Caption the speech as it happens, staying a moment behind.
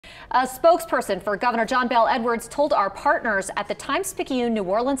A spokesperson for Governor John Bel Edwards told our partners at the Times-Picayune New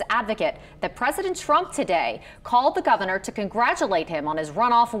Orleans Advocate that President Trump today called the governor to congratulate him on his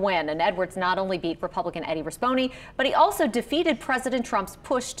runoff win. And Edwards not only beat Republican Eddie Rispone, but he also defeated President Trump's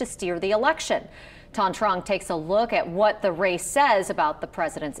push to steer the election. Ton Trung takes a look at what the race says about the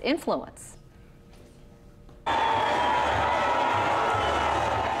president's influence.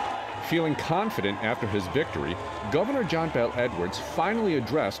 Feeling confident after his victory, Governor John Bel Edwards finally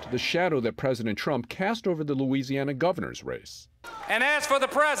addressed the shadow that President Trump cast over the Louisiana governor's race. And as for the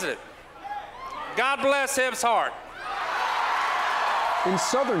president, God bless his heart. In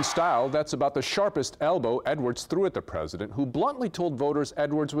Southern style, that's about the sharpest elbow Edwards threw at the president, who bluntly told voters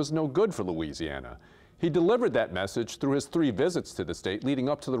Edwards was no good for Louisiana. He delivered that message through his 3 visits to the state leading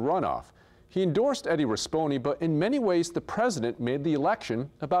up to the runoff. He endorsed Eddie Rispone, but in many ways the president made the election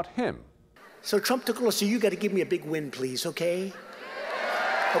about him. So Trump took a look, so you got to give me a big win, please, okay?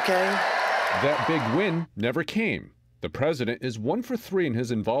 Okay? That big win never came. The president is 1 for 3 in his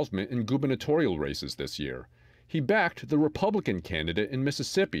involvement in gubernatorial races this year. He backed the Republican candidate in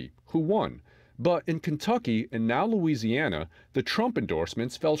Mississippi, who won. But in Kentucky and now Louisiana, the Trump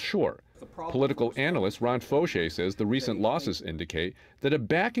endorsements fell short. Political analyst Ron Fauché says the recent losses indicate that a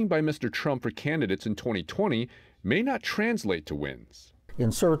backing by Mr. Trump for candidates in 2020 may not translate to wins.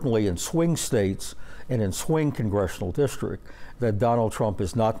 And certainly in swing states and in swing congressional districts, that Donald Trump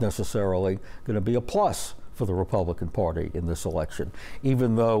is not necessarily going to be a plus for the Republican Party in this election,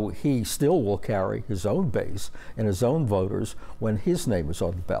 even though he still will carry his own base and his own voters when his name is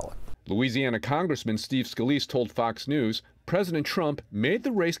on the ballot. Louisiana Congressman Steve Scalise told Fox News President Trump made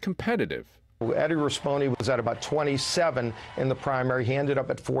the race competitive. Eddie Rispone was at about 27 in the primary. He ended up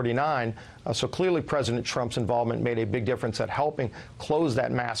at 49. So clearly President Trump's involvement made a big difference at helping close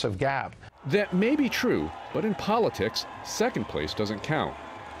that massive gap. That may be true, but in politics, second place doesn't count.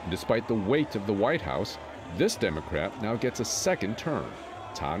 Despite the weight of the White House, this Democrat now gets a second term.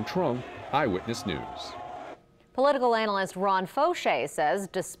 Ton Trung, Eyewitness News. Political analyst Ron Fauché says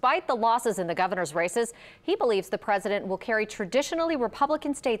despite the losses in the governor's races, he believes the president will carry traditionally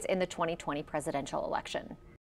Republican states in the 2020 presidential election.